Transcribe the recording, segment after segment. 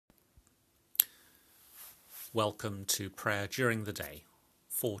Welcome to prayer during the day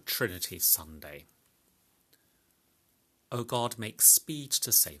for Trinity Sunday. O God, make speed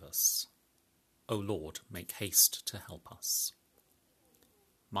to save us. O Lord, make haste to help us.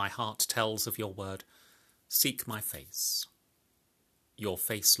 My heart tells of your word, seek my face. Your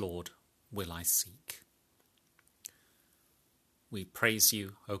face, Lord, will I seek. We praise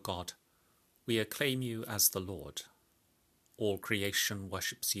you, O God. We acclaim you as the Lord. All creation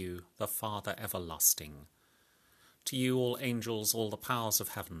worships you, the Father everlasting. To you all angels, all the powers of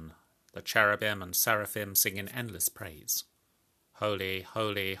heaven, the cherubim and seraphim sing in endless praise. Holy,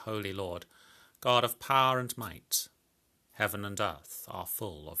 holy, holy Lord, God of power and might, heaven and earth are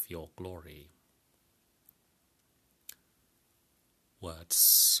full of your glory.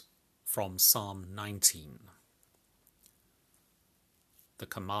 Words from Psalm 19. The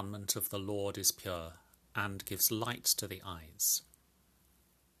commandment of the Lord is pure and gives light to the eyes.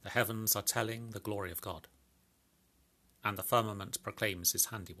 The heavens are telling the glory of God, and the firmament proclaims his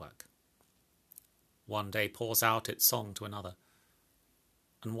handiwork. One day pours out its song to another,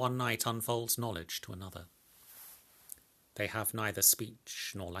 and one night unfolds knowledge to another. They have neither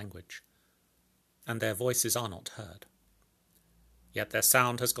speech nor language, and their voices are not heard. Yet their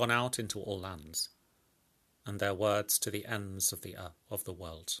sound has gone out into all lands, and their words to the ends of the earth, of the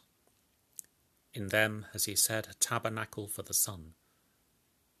world. In them has he set a tabernacle for the sun,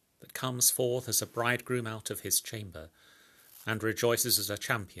 that comes forth as a bridegroom out of his chamber, and rejoices as a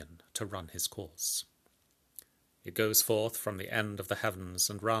champion to run his course. It goes forth from the end of the heavens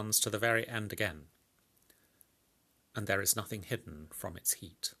and runs to the very end again, and there is nothing hidden from its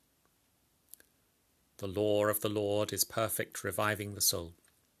heat. The law of the Lord is perfect, reviving the soul.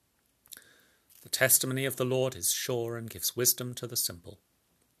 The testimony of the Lord is sure and gives wisdom to the simple.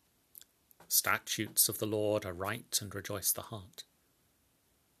 The statutes of the Lord are right and rejoice the heart.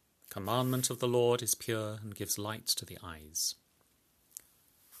 The commandment of the Lord is pure and gives light to the eyes.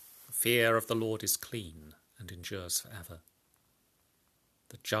 The fear of the Lord is clean and endures forever.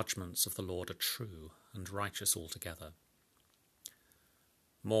 The judgments of the Lord are true and righteous altogether.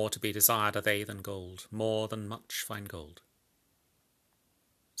 More to be desired are they than gold, more than much fine gold.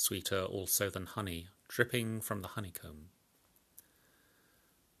 Sweeter also than honey, dripping from the honeycomb.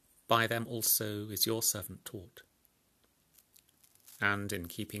 By them also is your servant taught, and in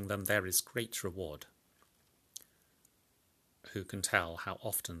keeping them there is great reward. Who can tell how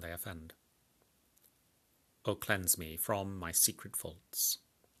often they offend? O cleanse me from my secret faults.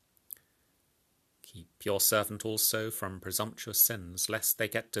 Keep your servant also from presumptuous sins, lest they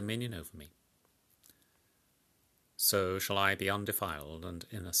get dominion over me. So shall I be undefiled and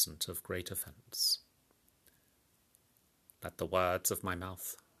innocent of great offence. Let the words of my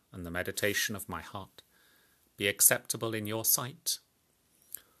mouth and the meditation of my heart be acceptable in your sight,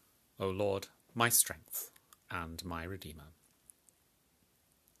 O Lord, my strength and my Redeemer.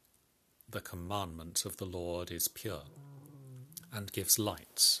 The commandment of the Lord is pure and gives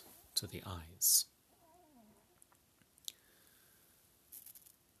light to the eyes.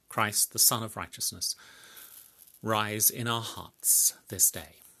 Christ, the Son of Righteousness, rise in our hearts this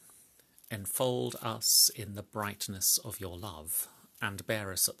day. Enfold us in the brightness of your love, and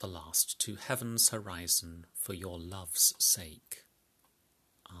bear us at the last to heaven's horizon for your love's sake.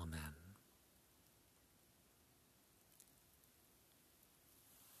 Amen.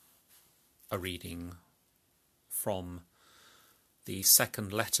 A reading from the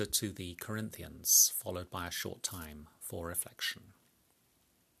second letter to the Corinthians, followed by a short time for reflection.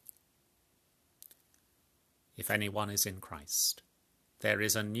 If anyone is in Christ, there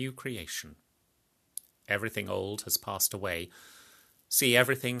is a new creation. Everything old has passed away. See,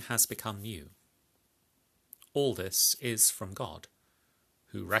 everything has become new. All this is from God,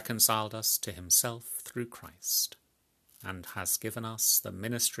 who reconciled us to himself through Christ, and has given us the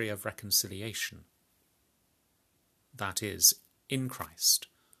ministry of reconciliation. That is, in Christ,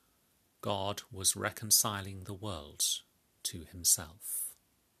 God was reconciling the world to himself.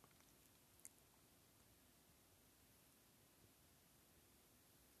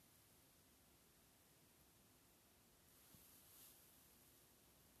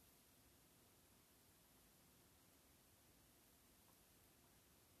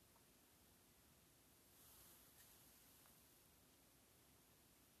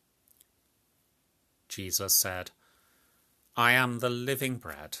 Jesus said, I am the living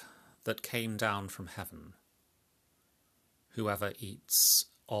bread that came down from heaven. Whoever eats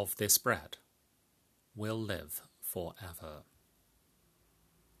of this bread will live forever.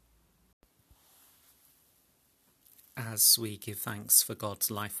 As we give thanks for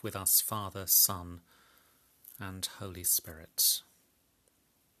God's life with us, Father, Son, and Holy Spirit,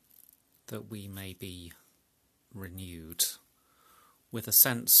 that we may be renewed with a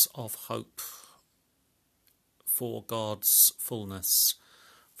sense of hope for God's fullness,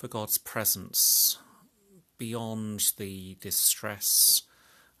 for God's presence beyond the distress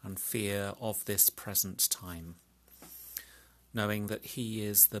and fear of this present time, knowing that He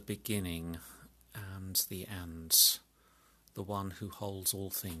is the beginning and the end, the one who holds all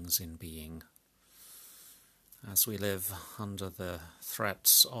things in being. As we live under the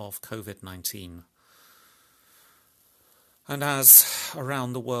threats of COVID-19, and as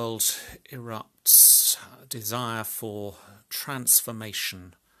around the world erupts desire for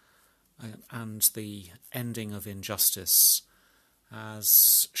transformation and the ending of injustice,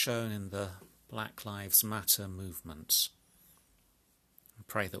 as shown in the Black Lives Matter movement, I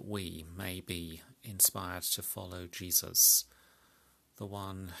pray that we may be inspired to follow Jesus, the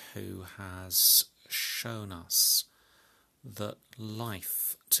one who has shown us that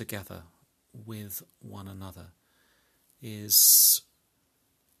life together with one another is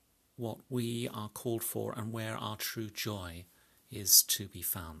what we are called for and where our true joy is to be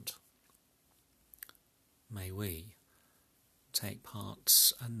found. May we take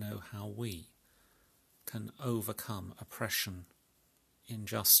part and know how we can overcome oppression,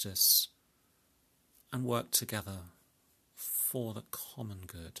 injustice, and work together for the common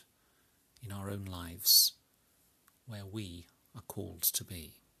good in our own lives, where we are called to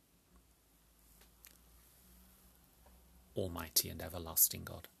be. Almighty and everlasting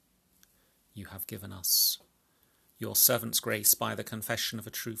God, you have given us your servant's grace by the confession of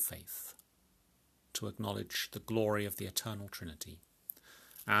a true faith, to acknowledge the glory of the eternal Trinity,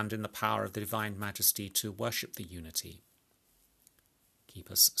 and in the power of the divine majesty to worship the unity.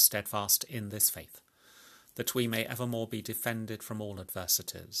 Keep us steadfast in this faith, that we may evermore be defended from all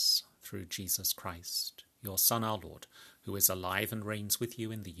adversities, through Jesus Christ, your Son, our Lord, who is alive and reigns with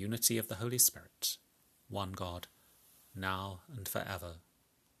you in the unity of the Holy Spirit, one God, now and forever.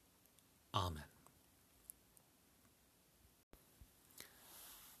 Amen.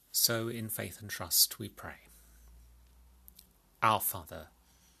 So in faith and trust we pray. Our Father,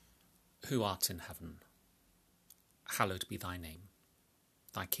 who art in heaven, hallowed be thy name.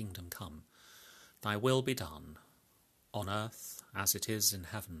 Thy kingdom come, thy will be done, on earth as it is in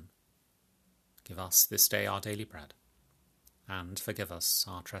heaven. Give us this day our daily bread, and forgive us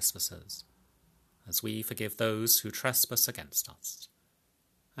our trespasses, as we forgive those who trespass against us.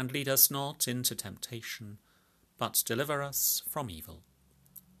 And lead us not into temptation, but deliver us from evil.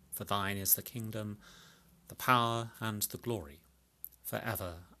 For thine is the kingdom, the power, and the glory, for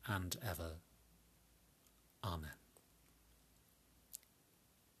ever and ever. Amen.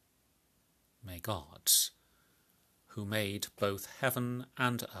 May God, who made both heaven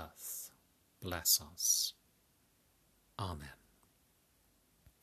and earth, bless us. Amen.